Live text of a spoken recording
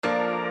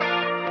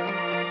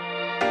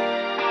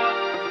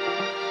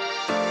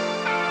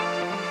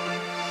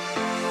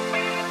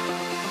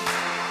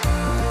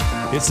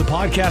It's the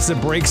podcast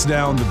that breaks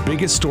down the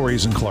biggest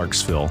stories in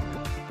Clarksville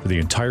for the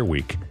entire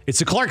week. It's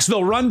the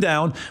Clarksville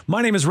Rundown.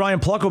 My name is Ryan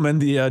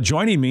Pluckelman.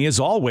 Joining me, as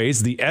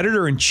always, the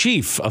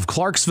editor-in-chief of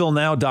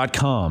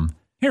ClarksvilleNow.com,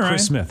 Hey, Ryan.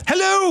 Chris Smith.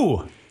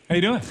 Hello! How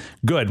you doing?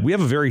 Good. We have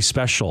a very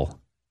special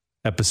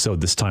episode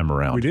this time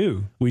around. We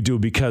do. We do,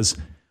 because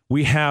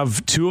we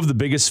have two of the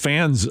biggest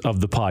fans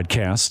of the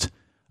podcast.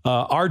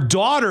 Our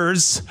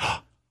daughters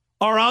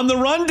are on the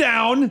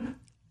rundown.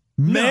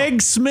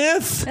 Meg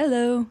Smith.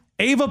 Hello.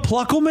 Ava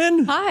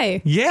Pluckelman.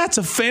 Hi. Yeah, it's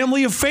a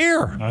family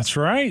affair. That's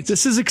right.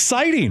 This is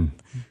exciting.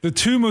 The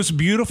two most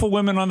beautiful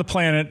women on the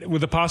planet,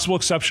 with the possible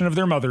exception of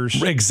their mothers.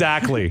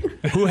 Exactly.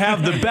 Who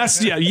have the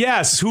best,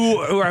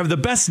 who have the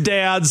best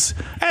dads.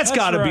 That's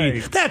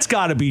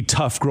gotta be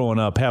tough growing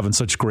up, having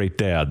such great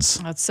dads.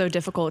 That's so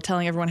difficult,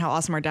 telling everyone how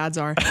awesome our dads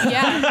are.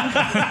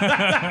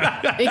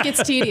 Yeah. It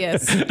gets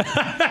tedious.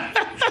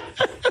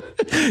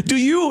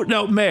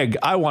 Now, Meg,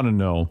 I want to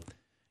know,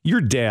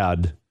 your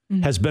dad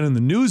has been in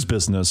the news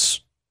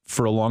business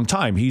for a long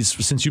time.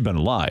 Since you've been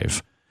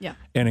alive. Yeah.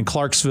 And in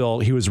Clarksville,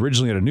 he was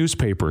originally at a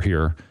newspaper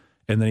here,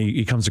 and then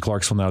he comes to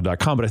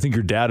ClarksvilleNow.com. But I think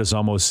your dad is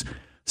almost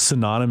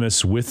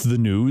synonymous with the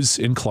news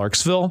in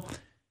Clarksville.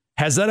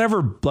 Has that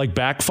ever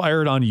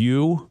backfired on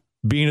you,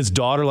 being his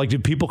daughter? Like,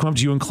 did people come up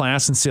to you in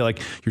class and say,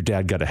 your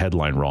dad got a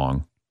headline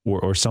wrong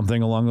or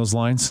something along those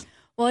lines?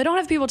 Well, I don't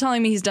have people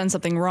telling me he's done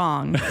something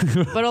wrong,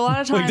 but a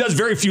lot of times... Well, he does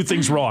very few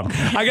things wrong.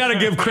 I got to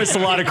give Chris a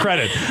lot of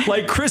credit.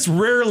 Chris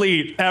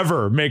rarely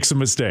ever makes a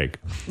mistake.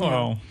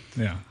 Well,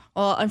 yeah.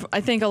 Well,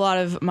 I think a lot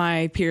of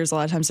my peers, a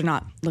lot of times, they're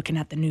not looking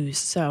at the news.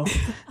 So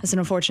that's an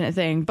unfortunate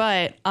thing.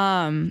 But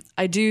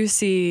I do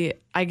see,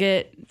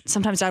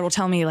 sometimes Dad will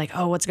tell me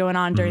what's going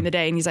on during the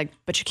day. And he's like,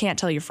 but you can't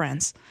tell your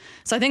friends.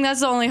 So I think that's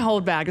the only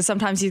holdback, is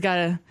sometimes he's got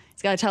to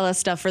tell us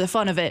stuff for the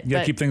fun of it. You got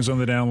to keep things on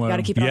the down low. Got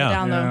to keep it on the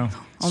down low.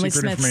 Only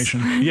Secret Smith's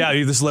information. Yeah,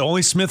 this is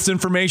only Smith's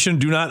information.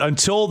 Do not,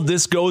 until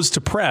this goes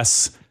to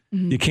press,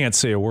 you can't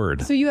say a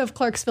word. So you have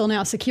Clarksville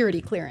Now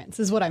security clearance,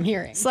 is what I'm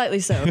hearing. Slightly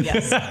so,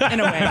 yes,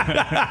 in a way.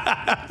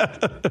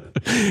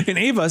 And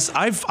Ava,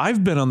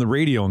 I've been on the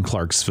radio in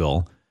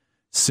Clarksville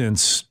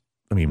since,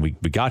 we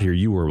got here.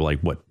 You were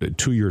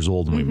 2 years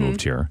old when we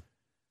moved here.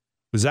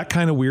 Was that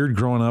kind of weird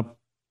growing up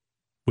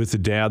with a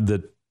dad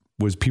that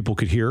people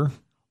could hear?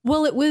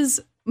 Well, it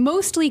was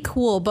mostly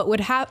cool, but what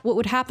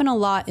would happen a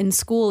lot in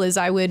school is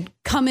I would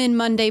come in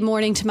Monday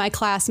morning to my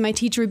class and my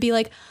teacher would be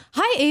like,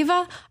 "Hi,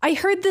 Ava, I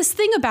heard this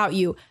thing about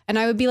you." And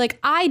I would be like,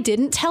 "I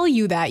didn't tell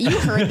you that. You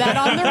heard that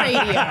on the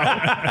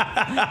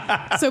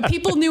radio." So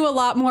people knew a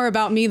lot more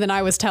about me than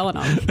I was telling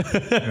them.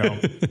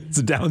 It's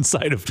a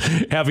downside of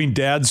having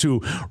dads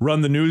who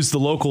run the news, the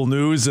local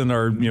news, and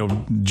are,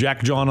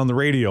 Jack John on the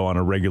radio on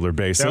a regular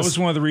basis. That was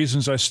one of the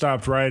reasons I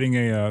stopped writing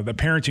the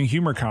parenting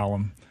humor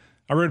column.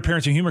 I wrote a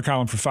parenting humor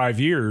column for 5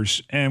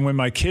 years. And when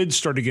my kids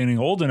started getting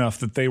old enough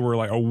that they were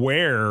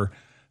aware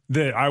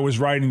that I was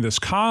writing this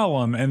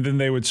column, and then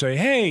they would say,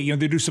 hey,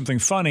 they do something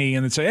funny,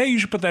 and they'd say, hey, you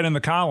should put that in the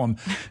column.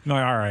 And I'm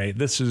like, all right,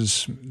 this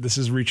is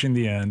reaching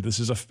the end. This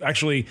is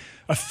actually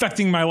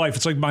affecting my life.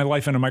 It's like my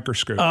life in a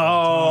microscope.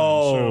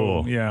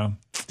 Oh, so, yeah.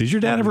 Did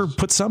your dad ever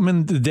put something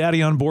in the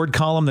Daddy on Board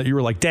column that you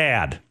were like,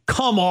 Dad,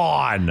 come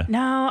on?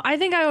 No, I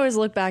think I always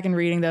look back and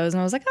reading those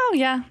and I was like, oh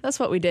yeah, that's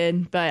what we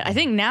did. But I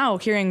think now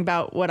hearing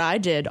about what I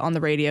did on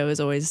the radio is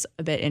always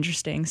a bit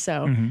interesting.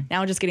 So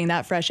now just getting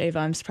that fresh, Ava,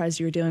 I'm surprised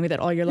you were dealing with it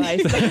all your life.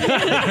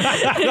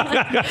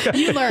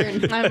 You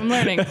learn. I'm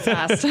learning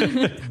fast.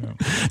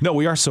 No,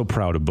 we are so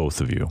proud of both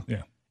of you.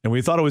 Yeah. And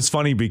we thought it was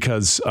funny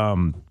because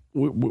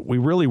we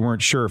really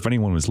weren't sure if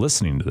anyone was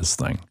listening to this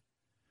thing.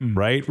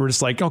 Right? We're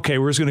just like, okay,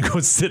 we're just going to go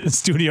sit in the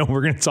studio and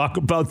we're going to talk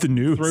about the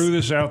news. Throw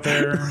this out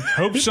there.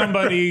 Hope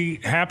somebody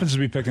happens to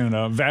be picking it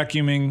up,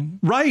 vacuuming.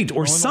 Right.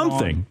 Or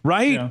something. Along.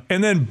 Right. Yeah.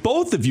 And then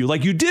both of you,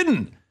 you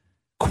didn't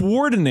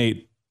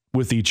coordinate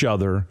with each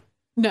other.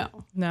 No.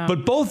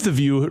 But both of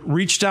you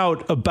reached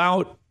out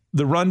about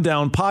the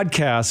Rundown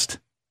podcast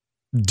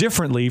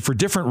differently for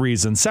different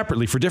reasons,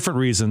 separately for different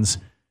reasons.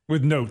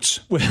 With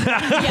notes. Hey,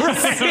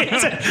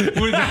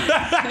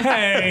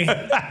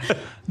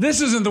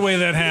 this isn't the way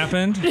that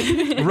happened.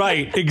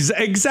 Right.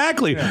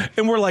 Exactly. Yeah.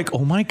 And we're like,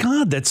 oh my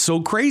God, that's so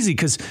crazy.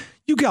 Because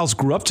you gals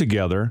grew up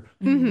together,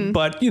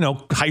 but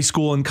high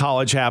school and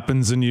college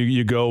happens and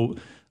you go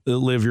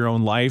live your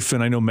own life.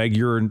 And I know, Meg,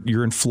 you're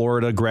in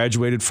Florida,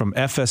 graduated from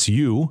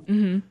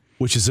FSU,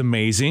 which is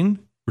amazing.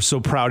 We're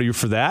so proud of you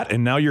for that.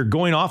 And now you're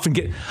going off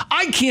and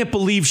I can't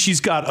believe she's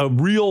got a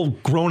real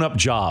grown-up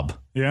job.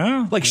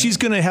 Yeah. She's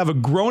going to have a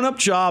grown-up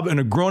job and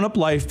a grown-up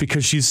life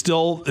because she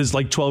still is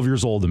 12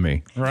 years old to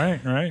me.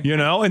 Right.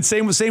 And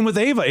same with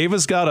Ava.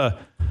 Ava's got a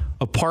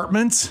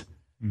apartment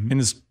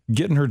and is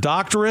getting her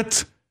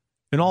doctorate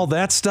and all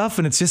that stuff.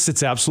 And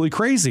it's absolutely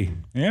crazy.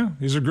 Yeah.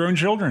 These are grown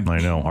children. I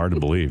know. Hard to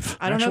believe.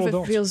 I don't know if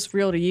adults. it feels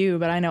real to you,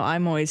 but I know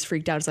I'm always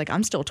freaked out. It's like,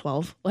 I'm still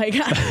 12. How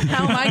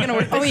am I going to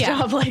work this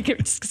job?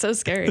 It's so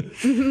scary.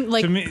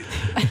 To me,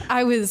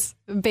 I was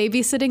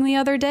babysitting the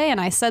other day and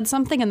I said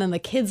something and then the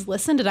kids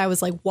listened and I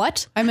was like,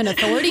 what? I'm an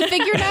authority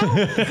figure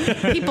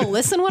now? People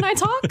listen when I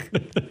talk?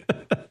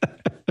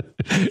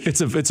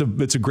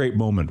 It's a great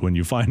moment when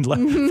you find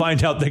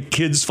out that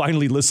kids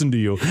finally listen to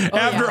you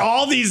after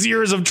all these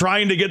years of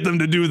trying to get them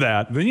to do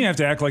that. Then you have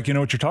to act like you know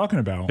what you're talking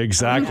about.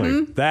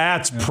 Exactly.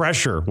 That's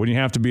pressure when you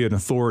have to be an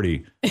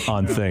authority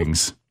on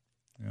things.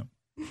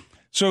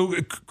 So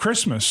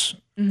Christmas.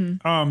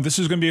 This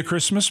is going to be a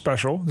Christmas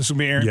special. This will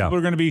be airing. People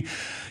are going to be,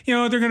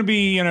 they're going to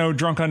be,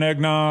 drunk on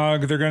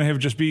eggnog. They're going to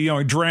just be,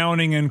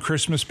 drowning in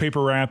Christmas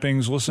paper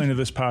wrappings, listening to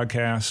this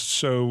podcast.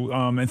 So,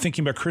 and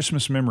thinking about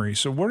Christmas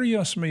memories. So what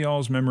are some of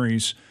y'all's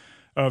memories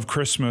of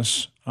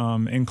Christmas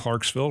in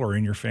Clarksville or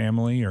in your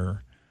family,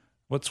 or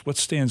what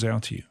stands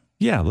out to you?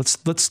 Yeah,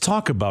 let's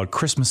talk about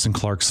Christmas in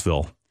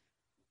Clarksville.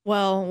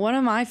 Well, one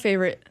of my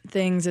favorite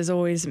things is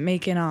always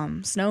making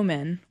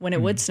snowmen when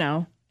it would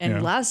snow.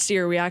 And last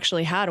year we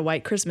actually had a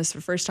white Christmas for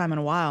the first time in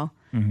a while.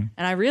 And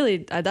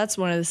that's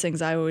one of the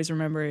things I always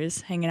remember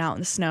is hanging out in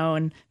the snow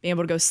and being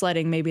able to go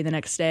sledding maybe the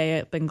next day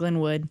up in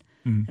Glenwood.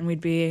 And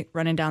we'd be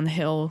running down the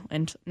hill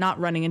and not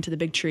running into the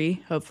big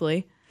tree,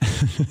 hopefully.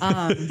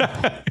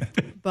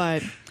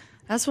 But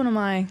that's one of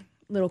my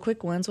little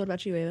quick ones. What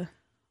about you, Ava?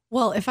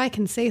 Well, if I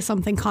can say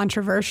something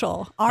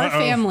controversial, our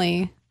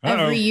family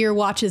every year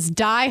watches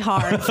Die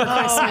Hard for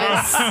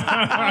Christmas.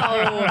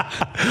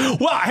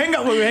 Well, hang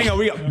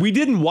on. We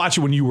didn't watch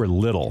it when you were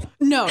little.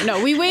 No.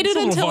 We waited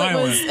until it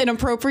was an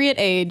appropriate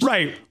age.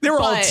 Right. They were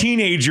all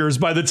teenagers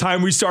by the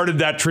time we started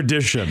that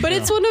tradition. But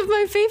it's one of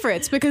my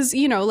favorites because,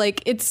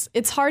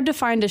 it's hard to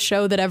find a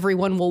show that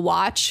everyone will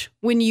watch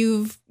when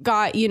you've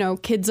got,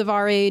 kids of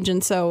our age.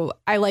 And so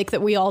I like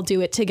that we all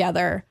do it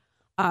together.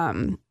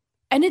 And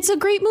it's a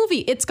great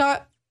movie. It's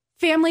got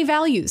family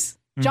values.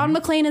 John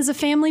McClane is a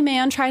family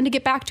man trying to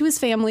get back to his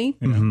family.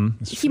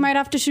 He might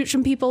have to shoot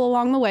some people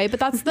along the way, but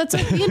that's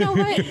you know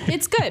what?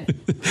 It's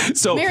good.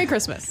 So Merry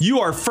Christmas. You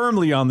are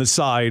firmly on the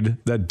side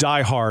that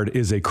Die Hard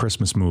is a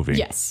Christmas movie.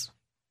 Yes.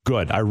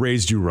 Good. I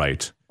raised you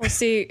right. Well,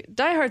 see,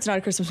 Die Hard's not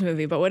a Christmas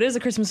movie, but what is a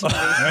Christmas movie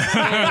is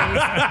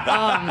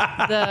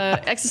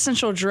the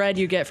existential dread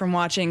you get from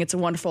watching It's a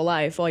Wonderful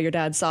Life while your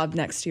dad sobbed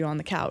next to you on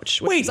the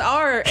couch. Wait,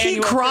 he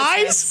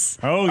cries? Christmas.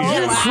 Oh,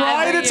 yeah. You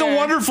cried It's a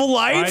Wonderful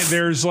Life?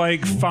 There's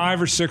like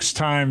 5 or 6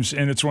 times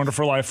in It's a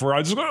Wonderful Life where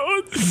I just go,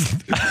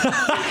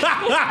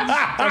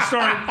 I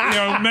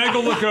start, Meg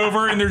will look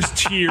over and there's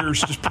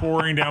tears just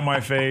pouring down my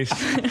face.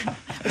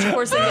 Which, of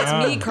course, then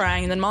gets me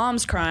crying, and then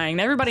mom's crying,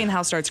 and everybody in the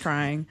house starts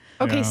crying.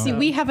 Okay, see,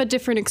 we have a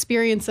different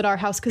experience at our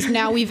house because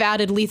now we've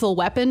added Lethal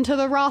Weapon to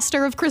the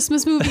roster of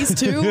Christmas movies,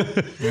 too.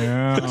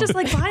 It's just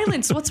like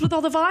violence. What's with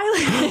all the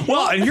violence?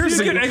 Well, and here's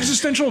you get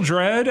existential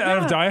dread out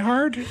of Die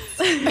Hard?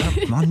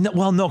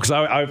 Well, no, because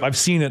I've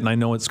seen it and I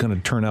know it's going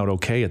to turn out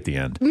okay at the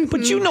end.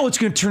 But you know it's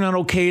going to turn out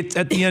okay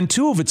at the end,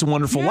 too, if It's a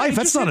Wonderful Life.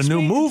 That's not a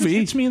new movie. It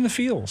hits me in the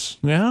feels.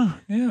 Yeah?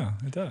 Yeah,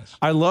 it does.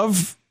 I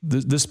love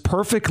this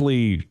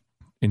perfectly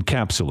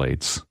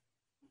encapsulates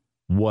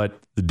what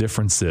the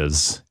difference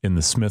is in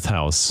the Smith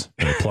house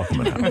and the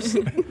Pluckman house.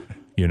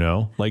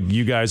 Like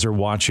you guys are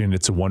watching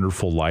It's a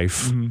Wonderful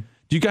Life. Do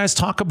you guys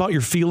talk about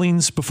your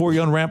feelings before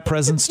you unwrap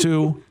presents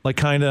too? Like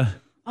kind of...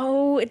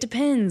 Oh, it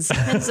depends.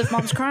 Depends if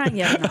mom's crying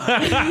yet or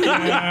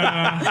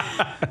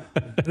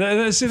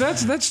not. See,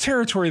 that's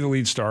territory that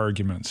leads to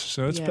arguments.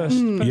 So it's best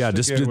to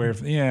get away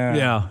from.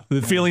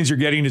 The feelings you're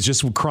getting is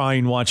just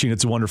crying watching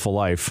It's a Wonderful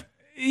Life.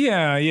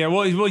 Yeah.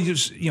 Well,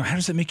 how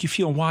does that make you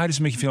feel? Why does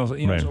it make you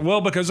feel?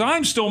 Well, because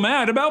I'm still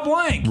mad about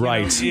blank.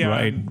 Right. Yeah.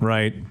 I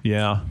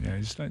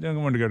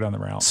don't want to go down the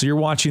route. So you're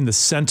watching the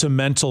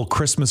sentimental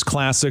Christmas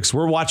classics.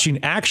 We're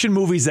watching action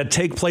movies that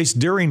take place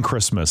during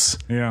Christmas.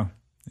 Yeah.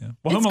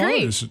 Well, Home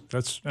Alone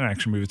that's an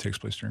action movie that takes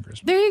place during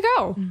Christmas. There you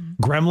go.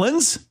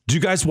 Gremlins? Do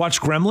you guys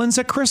watch Gremlins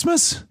at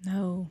Christmas?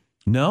 No?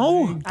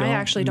 I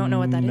actually don't know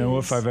what that is. I don't know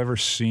if I've ever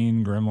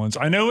seen Gremlins.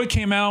 I know it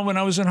came out when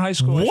I was in high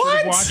school. What? I should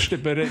have watched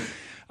it, but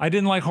I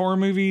didn't like horror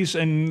movies,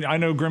 and I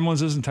know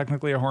Gremlins isn't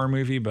technically a horror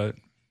movie, but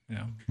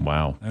yeah.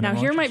 Wow. Now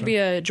here might be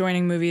a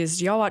joining movie.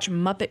 Do y'all watch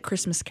Muppet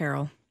Christmas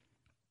Carol?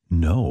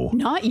 No.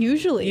 Not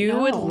usually. You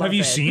would love Have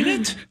you seen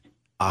it?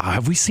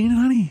 Have we seen it,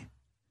 honey?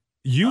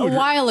 A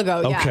while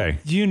ago, yeah. Okay.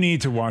 You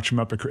need to watch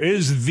Muppet. It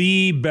is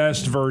the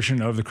best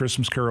version of the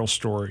Christmas Carol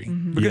story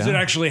because it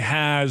actually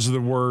has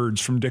the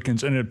words from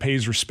Dickens and it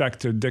pays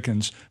respect to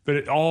Dickens, but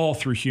it all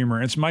through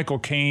humor. It's Michael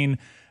Caine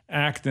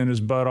acting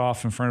his butt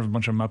off in front of a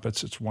bunch of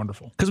Muppets. It's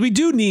wonderful. Because we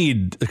do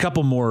need a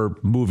couple more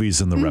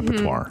movies in the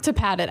repertoire. To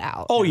pad it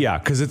out. Oh, yeah,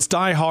 because it's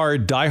Die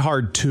Hard, Die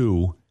Hard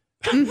 2,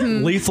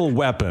 Lethal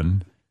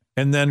Weapon,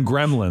 and then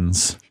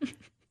Gremlins.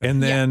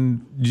 And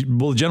then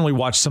we'll generally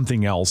watch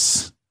something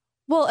else.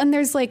 Well, and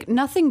there's like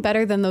nothing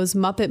better than those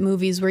Muppet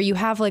movies where you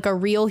have like a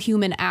real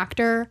human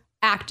actor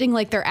acting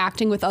like they're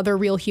acting with other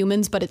real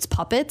humans, but it's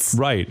puppets.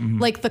 Right.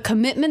 Like the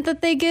commitment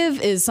that they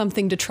give is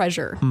something to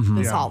treasure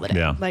this holiday.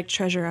 Yeah. Like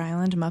Treasure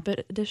Island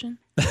Muppet Edition?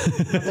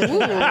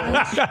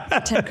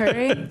 Tim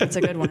Curry? That's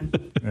a good one.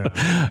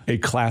 A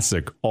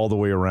classic all the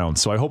way around.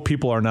 So I hope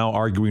people are now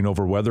arguing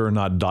over whether or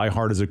not Die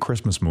Hard is a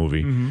Christmas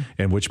movie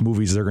and which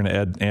movies they're going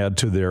to add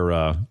to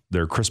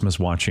their Christmas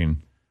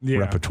watching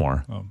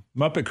repertoire.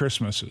 Muppet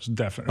Christmas is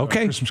definitely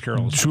Okay. Christmas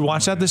Carol. Should we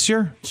watch that this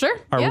year? Sure.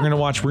 All right, we're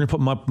going to put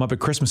Muppet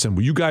Christmas in.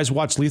 Will you guys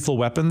watch Lethal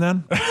Weapon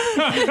then?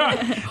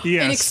 Yes.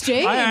 In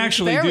exchange. I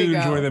actually There we do go.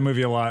 enjoy that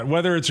movie a lot.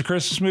 Whether it's a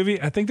Christmas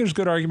movie, I think there's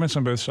good arguments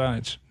on both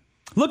sides.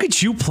 Look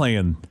at you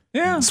playing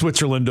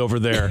Switzerland over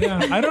there. Yeah,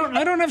 I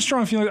don't have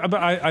strong feelings,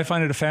 but I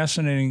find it a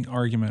fascinating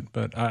argument.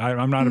 But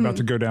I'm not about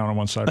to go down on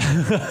one side,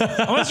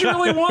 unless you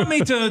really want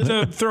me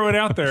to throw it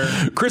out there.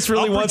 Chris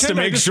really wants to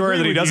make sure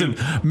that he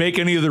doesn't make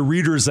any of the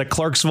readers at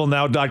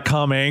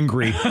ClarksvilleNow.com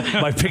angry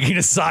by picking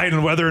a side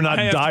on whether or not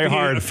I have Die to be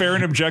Hard. fair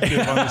and objective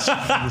on this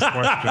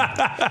question.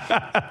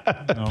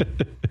 No.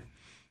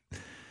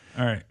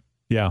 All right.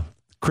 Yeah,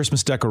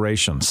 Christmas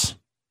decorations.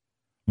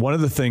 One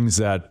of the things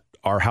that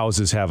our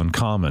houses have in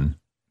common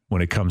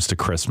when it comes to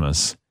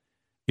Christmas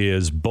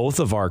is both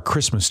of our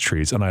Christmas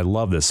trees, and I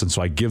love this, and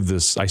so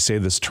I say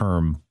this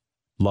term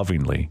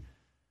lovingly,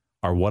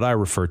 are what I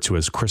refer to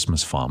as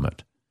Christmas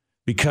vomit,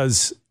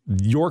 because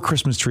your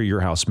Christmas tree, your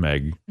house,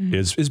 Meg,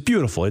 is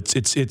beautiful.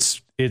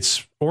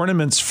 It's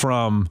ornaments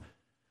from,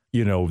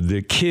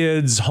 the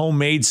kids'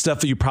 homemade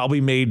stuff that you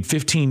probably made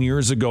 15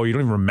 years ago. You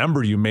don't even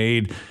remember you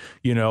made,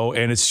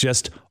 and it's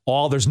just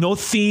there's no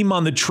theme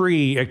on the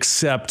tree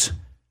except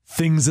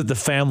things that the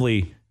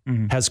family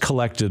has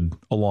collected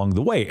along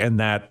the way. And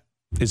that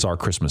is our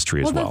Christmas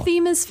tree as well. The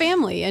theme is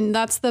family, and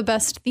that's the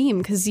best theme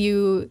because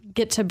you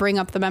get to bring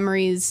up the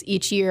memories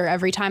each year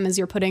every time as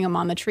you're putting them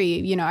on the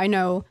tree. I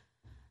know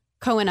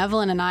Cohen,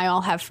 Evelyn, and I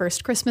all have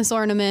first Christmas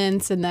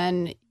ornaments, and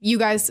then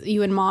you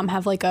and Mom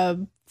have like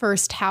a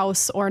first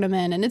house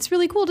ornament, and it's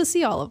really cool to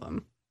see all of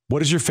them.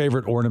 What is your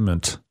favorite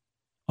ornament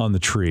on the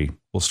tree?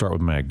 We'll start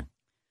with Meg.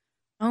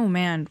 Oh,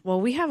 man.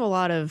 Well, we have a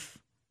lot of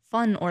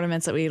fun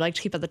ornaments that we like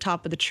to keep at the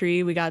top of the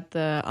tree. We got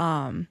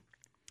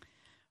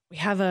we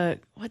have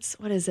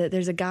what is it?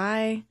 There's a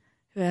guy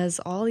who has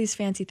all these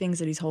fancy things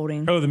that he's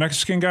holding. Oh, the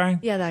Mexican guy?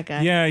 Yeah, that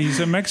guy. Yeah,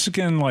 he's a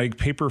Mexican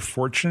paper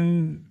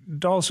fortune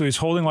doll. So he's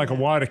holding a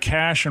wad of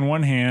cash in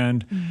one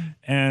hand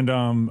and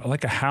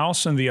like a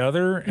house in the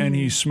other, and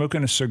he's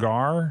smoking a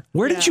cigar.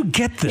 Where did you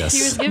get this?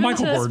 He was given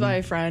Michael to us Gordon. by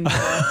a friend.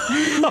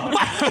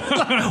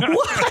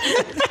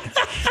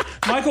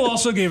 Michael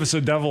also gave us a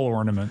devil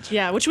ornament.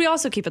 Yeah, which we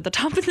also keep at the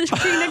top of the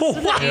tree next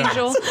to the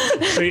angel.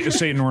 A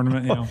Satan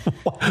ornament,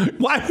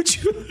 Why would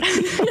you?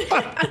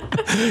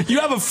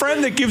 You have a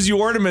friend that gives you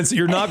ornaments that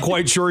you're not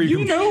quite sure you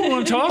can. You know who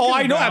I'm talking about.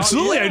 I know.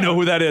 Absolutely. Yeah. I know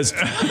who that is.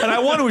 And I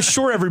want to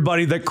assure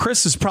everybody that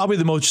Chris is probably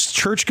the most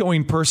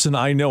church-going person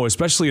I know,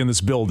 especially in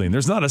this building.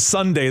 There's not a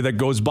Sunday that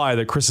goes by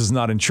that Chris is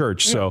not in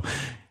church. So,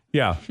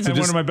 yeah. And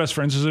one of my best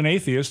friends is an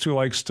atheist who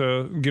likes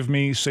to give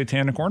me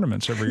satanic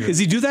ornaments every year. Does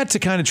he do that to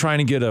kind of trying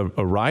to get a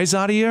rise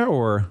out of you,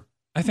 or?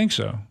 I think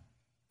so.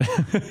 I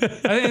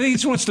think he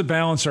just wants to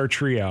balance our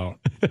tree out.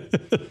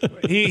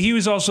 He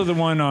was also the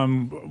one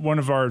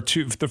of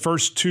the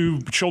first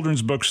two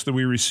children's books that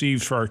we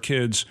received for our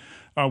kids.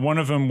 One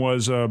of them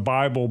was a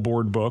Bible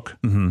board book,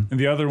 and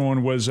the other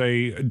one was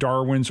a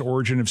Darwin's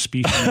Origin of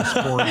Species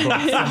board book.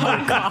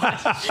 Oh,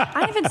 gosh.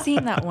 I haven't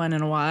seen that one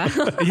in a while.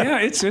 Yeah,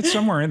 it's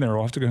somewhere in there.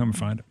 We'll have to go home and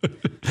find it.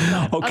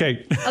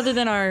 Okay. Other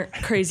than our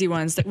crazy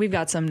ones, we've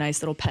got some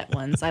nice little pet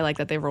ones. I like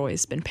that they've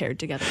always been paired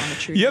together on the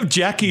tree. You have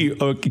Jackie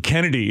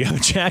Kennedy. You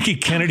have Jackie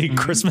Kennedy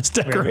Christmas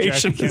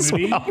decoration as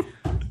well.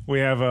 We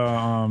have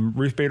a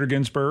Ruth Bader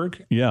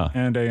Ginsburg. Yeah.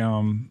 And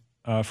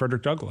a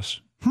Frederick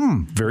Douglass.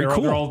 Very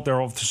cool. They're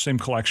all the same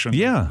collection.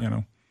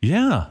 Yeah.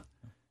 Yeah.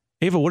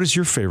 Ava, what is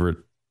your favorite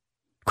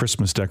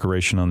Christmas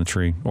decoration on the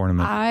tree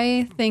ornament?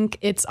 I think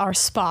it's our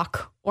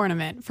Spock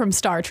ornament from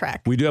Star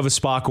Trek. We do have a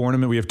Spock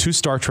ornament. We have two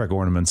Star Trek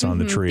ornaments on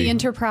the tree. The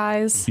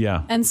Enterprise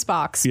and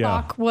Spock. Spock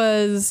Yeah.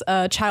 was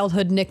a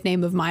childhood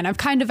nickname of mine. I've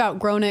kind of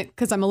outgrown it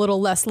because I'm a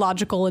little less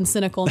logical and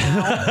cynical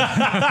now.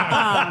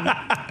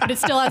 But it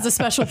still has a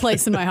special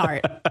place in my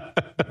heart.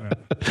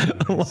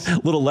 A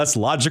little less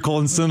logical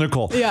and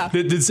cynical. Yeah.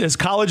 Has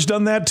college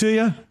done that to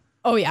you?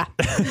 Oh, yeah.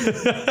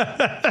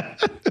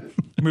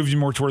 Moved you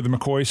more toward the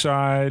McCoy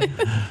side.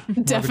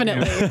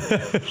 Definitely.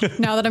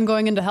 Now that I'm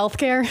going into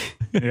healthcare.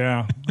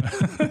 Yeah.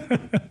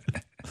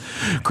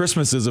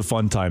 Christmas is a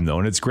fun time though,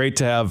 and it's great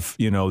to have,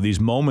 these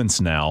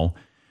moments now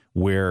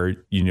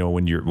where,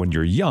 when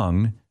you're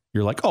young,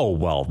 you're like, oh,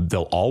 well,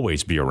 they'll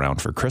always be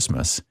around for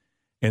Christmas.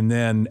 And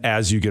then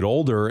as you get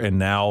older and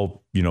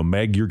now,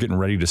 Meg, you're getting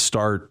ready to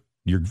start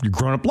your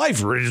grown-up life,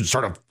 you're ready to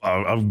start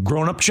a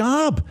grown-up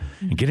job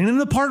and getting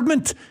an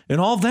apartment and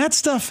all that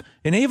stuff.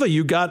 And Ava,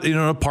 you got an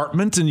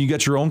apartment and you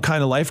got your own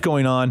kind of life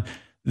going on.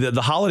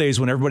 The holidays,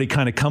 when everybody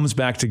kind of comes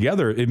back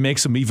together, it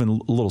makes them even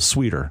a little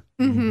sweeter,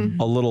 a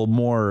little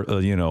more,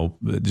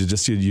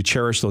 you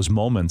cherish those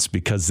moments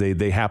because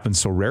they happen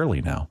so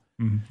rarely now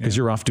because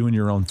you're off doing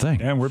your own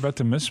thing. Yeah, and we're about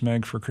to miss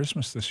Meg for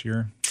Christmas this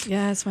year.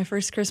 Yeah, it's my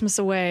first Christmas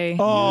away.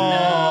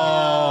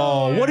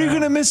 Oh, what are you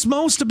going to miss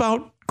most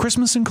about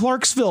Christmas in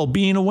Clarksville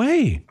being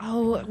away?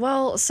 Oh,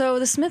 well, so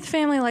the Smith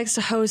family likes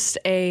to host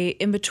a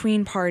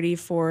in-between party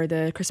for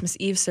the Christmas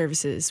Eve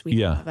services we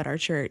have at our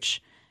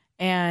church.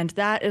 And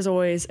that is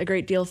always a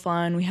great deal of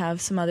fun. We have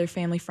some other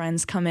family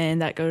friends come in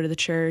that go to the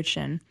church,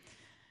 and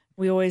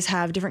we always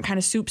have different kind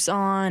of soups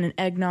on and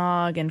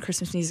eggnog and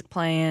Christmas music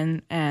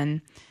playing. And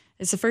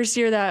it's the first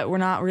year that we're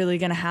not really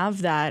going to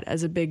have that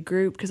as a big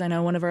group because I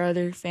know one of our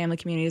other family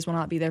communities will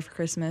not be there for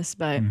Christmas.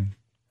 But I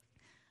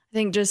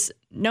think just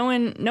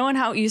knowing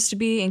how it used to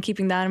be and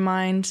keeping that in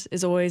mind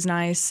is always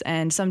nice.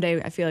 And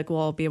someday I feel like we'll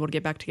all be able to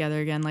get back together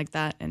again like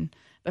that.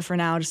 But for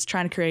now, just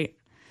trying to create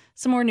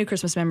some more new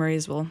Christmas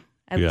memories will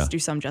at least do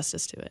some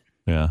justice to it.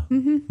 Yeah.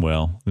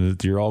 Well,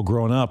 you're all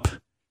grown up.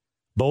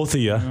 Both of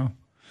you. Yeah.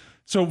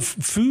 So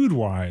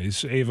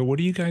food-wise, Ava, what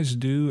do you guys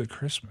do at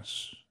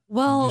Christmas?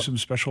 Well, do some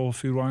special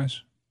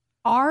food-wise?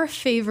 our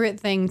favorite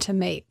thing to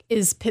make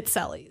is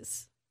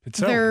pizzelles. Pizzelles.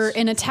 They're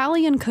an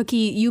Italian cookie.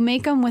 You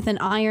make them with an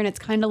iron. It's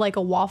kind of like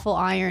a waffle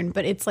iron,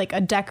 but it's like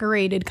a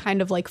decorated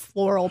kind of like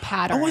floral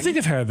pattern. Oh, I think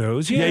I've had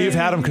those. Yeah, you've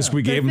had them because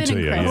we gave them to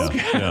you.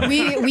 Yeah.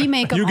 We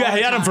make them. You all the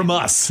had them time. from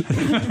us,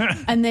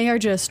 and they are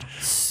just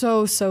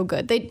so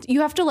good. You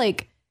have to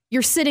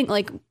you're sitting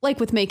like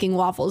with making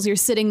waffles. You're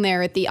sitting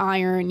there at the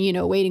iron,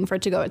 waiting for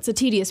it to go. It's a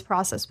tedious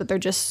process, but they're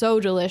just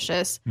so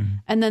delicious. Mm-hmm.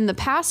 And then the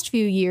past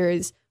few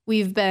years,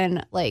 we've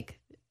been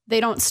they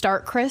don't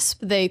start crisp,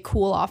 they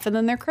cool off and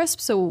then they're crisp.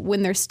 So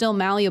when they're still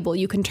malleable,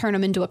 you can turn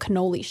them into a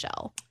cannoli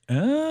shell.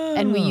 Oh.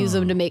 And we use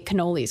them to make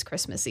cannolis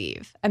Christmas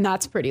Eve. And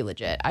that's pretty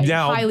legit. I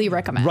highly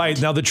recommend.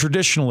 Right. Now, the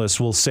traditionalists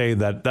will say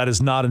that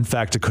is not, in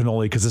fact, a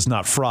cannoli because it's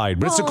not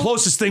fried. But it's the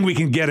closest thing we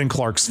can get in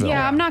Clarksville.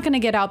 Yeah, I'm not going to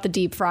get out the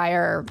deep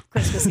fryer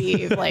Christmas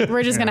Eve.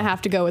 We're just going to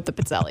have to go with the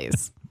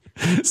pizzelles.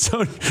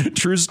 So,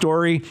 true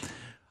story.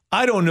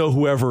 I don't know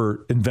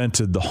whoever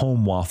invented the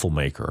home waffle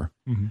maker,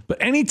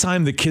 but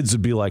anytime the kids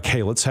would be like,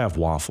 hey, let's have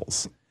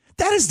waffles,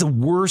 that is the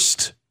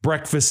worst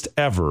breakfast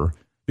ever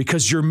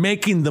because you're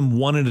making them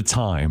one at a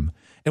time.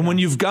 And when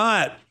you've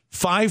got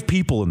 5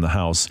 people in the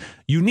house,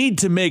 you need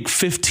to make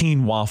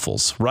 15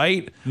 waffles,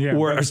 right? Yeah.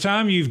 By the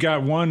time you've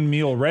got one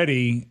meal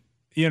ready,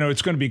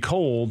 it's going to be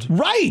cold.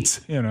 Right.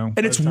 And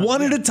it's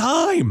one at a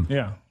time.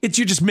 Yeah.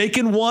 You're just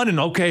making one and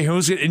okay,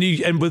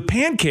 and with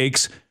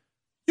pancakes,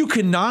 you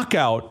can knock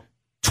out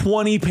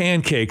 20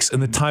 pancakes in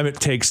the time it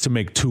takes to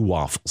make 2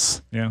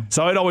 waffles. Yeah.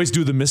 So I'd always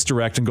do the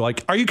misdirect and go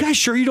are you guys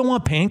sure you don't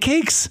want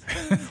pancakes?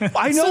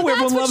 I know so everyone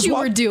that's loves what you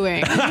were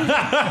doing.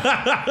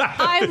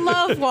 I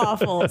love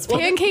waffles.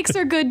 Pancakes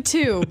are good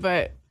too,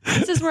 but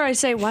this is where I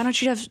say, why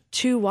don't you have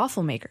 2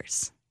 waffle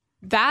makers?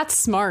 That's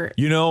smart.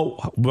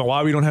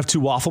 Why we don't have 2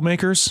 waffle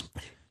makers?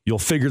 You'll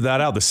figure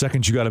that out the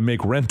second you got to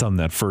make rent on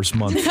that first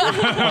month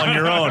on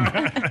your own.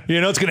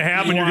 It's going to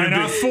happen. You're going to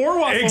do 4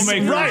 waffle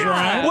makers,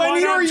 right?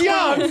 When you're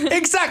young,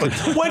 exactly.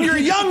 When you're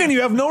young and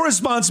you have no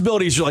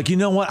responsibilities, you're like, you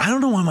know what? I don't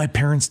know why my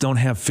parents don't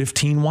have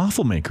 15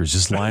 waffle makers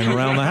just lying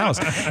around the house.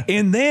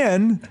 And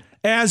then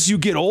as you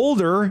get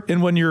older,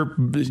 and when you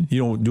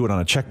don't do it on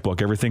a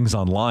checkbook, everything's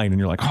online, and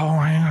you're like, oh,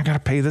 I got to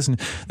pay this. And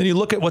then you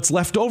look at what's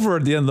left over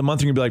at the end of the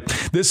month, and you'll be like,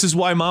 this is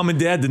why mom and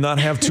dad did not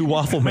have 2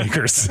 waffle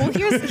makers. Well,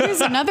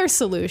 here's another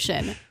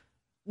solution.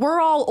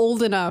 We're all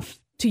old enough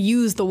to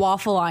use the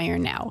waffle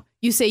iron now.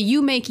 You say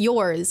you make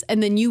yours,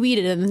 and then you eat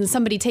it, and then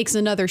somebody takes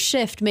another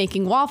shift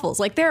making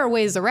waffles. There are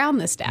ways around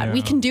this, Dad. Yeah.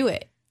 We can do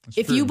it.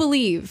 If you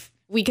believe,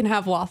 we can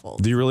have waffles.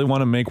 Do you really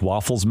want to make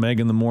waffles, Meg,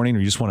 in the morning, or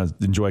you just want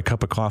to enjoy a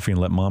cup of coffee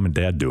and let mom and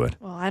dad do it?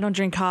 Well, I don't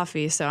drink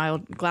coffee, so I'll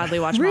gladly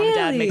watch mom and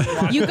dad make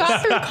waffles. You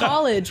got through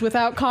college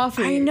without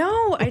coffee. I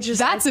know.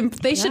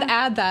 They should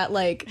add that,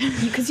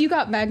 because you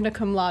got magna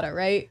cum laude,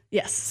 right?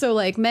 Yes. So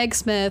Meg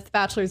Smith,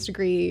 bachelor's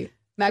degree,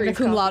 magna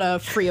cum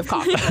laude, free of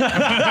coffee.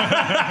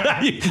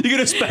 You get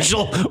a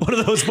special one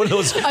of those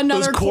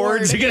another those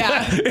cords.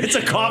 Yeah. It's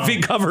a coffee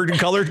covered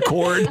colored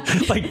cord.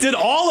 Did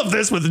all of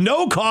this with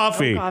no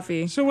coffee. No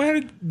coffee.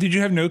 So did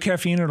you have no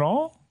caffeine at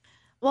all?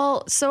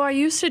 Well, so I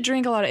used to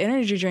drink a lot of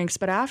energy drinks,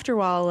 but after a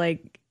while,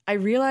 I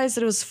realized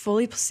that it was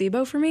fully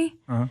placebo for me.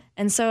 Uh-huh.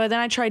 And so then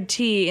I tried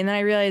tea, and then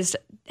I realized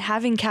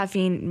having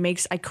caffeine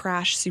makes I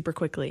crash super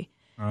quickly.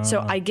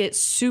 So I get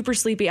super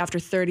sleepy after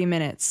 30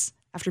 minutes.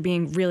 After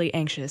being really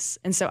anxious.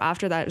 And so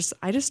after that,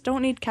 I just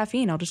don't need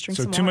caffeine. I'll just drink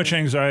some water. So too much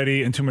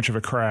anxiety and too much of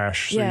a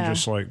crash. So you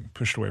just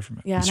pushed away from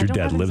it. Yeah, your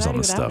dad lives on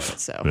this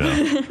stuff.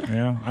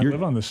 Yeah, I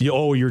live on this.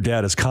 Your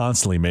dad is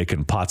constantly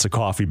making pots of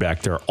coffee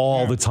back there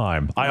all the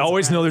time. I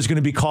always know there's going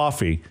to be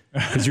coffee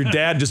because your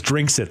dad just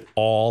drinks it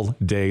all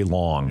day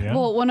long. Yeah.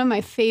 Well, one of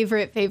my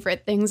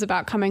favorite things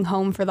about coming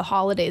home for the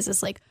holidays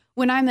is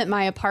when I'm at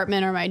my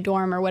apartment or my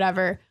dorm or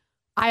whatever,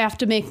 I have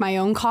to make my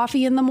own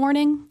coffee in the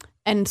morning.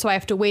 And so I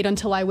have to wait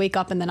until I wake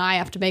up and then I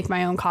have to make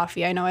my own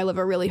coffee. I know I live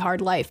a really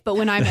hard life, but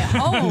when I'm at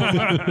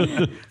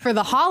home for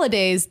the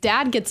holidays,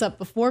 Dad gets up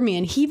before me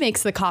and he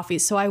makes the coffee.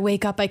 So I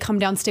wake up, I come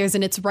downstairs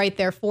and it's right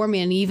there for me.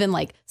 And he even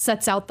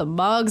sets out the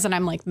mugs and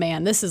I'm like,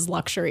 man, this is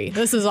luxury.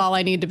 This is all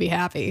I need to be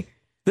happy.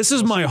 This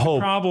is my hope.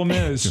 The problem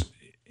is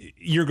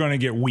you're going to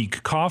get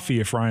weak coffee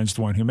if Ryan's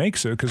the one who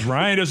makes it, because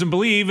Ryan doesn't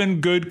believe in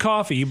good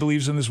coffee. He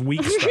believes in this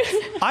weak stuff.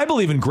 I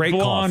believe in great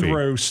Blonde coffee.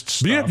 roast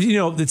stuff.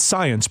 It's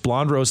science.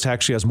 Blonde roast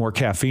actually has more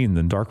caffeine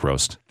than dark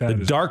roast. That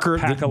the is darker, a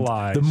pack of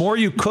lies. the more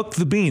you cook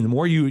the bean, the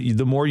more you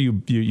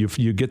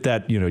get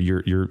that.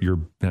 You're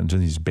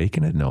he's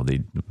baking it. No,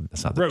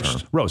 that's not the Roast.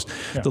 term. Roast.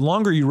 Yeah. The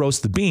longer you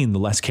roast the bean, the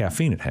less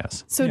caffeine it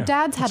has. So Yeah,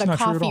 Dad's had that's a not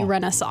true at coffee all.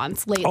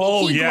 renaissance lately.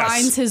 Oh, he yes.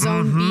 grinds his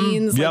own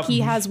beans. Yep.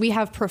 Like we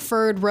have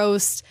preferred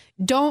roast.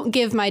 Don't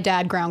give my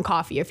dad ground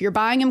coffee. If you're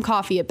buying him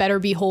coffee, it better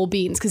be whole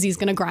beans because he's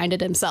going to grind it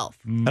himself.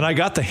 And I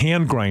got the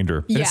hand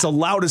grinder. And it's Yeah. the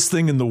loudest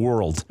thing in the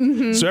world.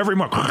 So every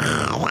morning,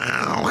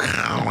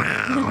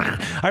 I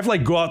have to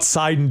like go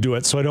outside and do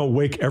it so I don't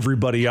wake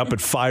everybody up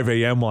at 5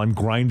 a.m. on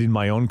grinding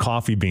my own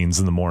coffee beans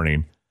in the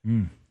morning.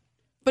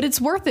 But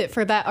it's worth it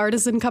for that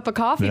artisan cup of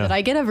coffee that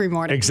I get every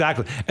morning.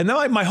 Exactly. And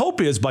now my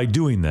hope is by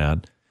doing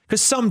that,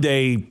 because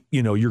someday,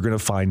 you're going to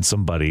find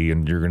somebody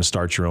and you're going to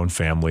start your own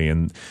family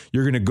and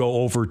you're going to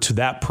go over to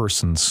that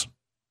person's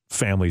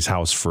family's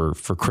house for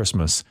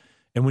Christmas.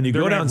 And when you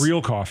They're go gonna down, have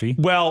real coffee.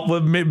 well,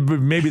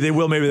 maybe they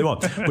will, maybe they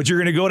won't. But you're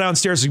going to go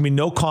downstairs. There's going to be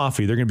no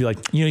coffee. They're going to be like,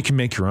 you can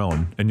make your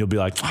own. And you'll be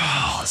like,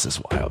 oh, this is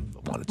why I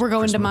wanted to. We're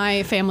going to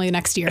my family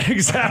next year.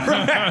 Exactly.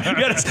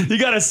 Right. You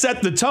got to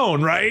set the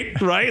tone,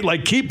 right? Right?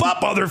 Like, keep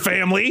up, other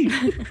family.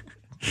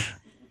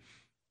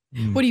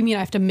 What do you mean I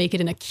have to make it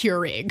in a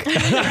Keurig?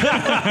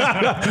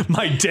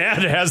 My dad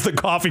has the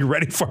coffee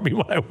ready for me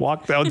when I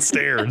walk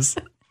downstairs.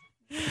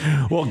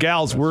 Well,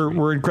 gals,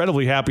 we're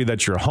incredibly happy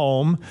that you're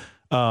home.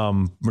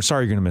 We're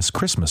sorry you're going to miss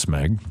Christmas,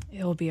 Meg.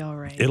 It'll be all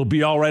right. It'll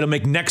be all right. It'll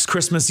make next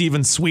Christmas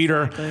even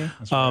sweeter.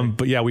 Exactly.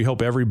 But yeah, we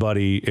hope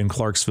everybody in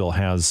Clarksville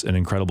has an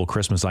incredible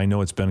Christmas. I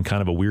know it's been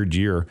kind of a weird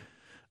year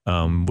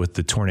with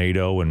the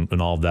tornado and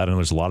all of that. And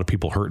there's a lot of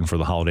people hurting for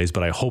the holidays,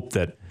 but I hope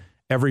that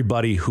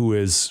everybody who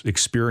has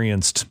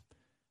experienced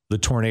the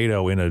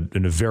tornado in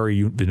a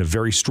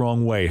very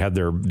strong way, had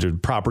their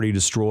property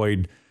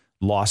destroyed,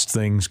 lost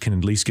things, can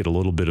at least get a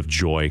little bit of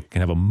joy, can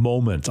have a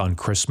moment on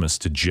Christmas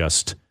to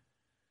just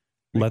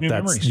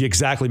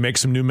make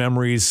some new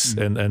memories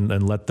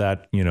and let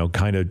that,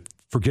 kind of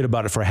forget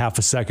about it for half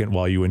a second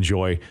while you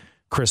enjoy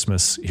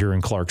Christmas here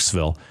in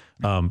Clarksville.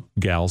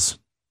 Gals,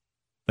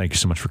 thank you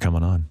so much for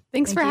coming on.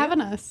 Thanks for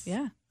having us.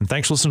 Yeah. And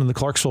thanks for listening to the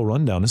Clarksville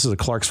Rundown. This is a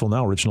Clarksville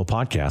Now original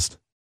podcast.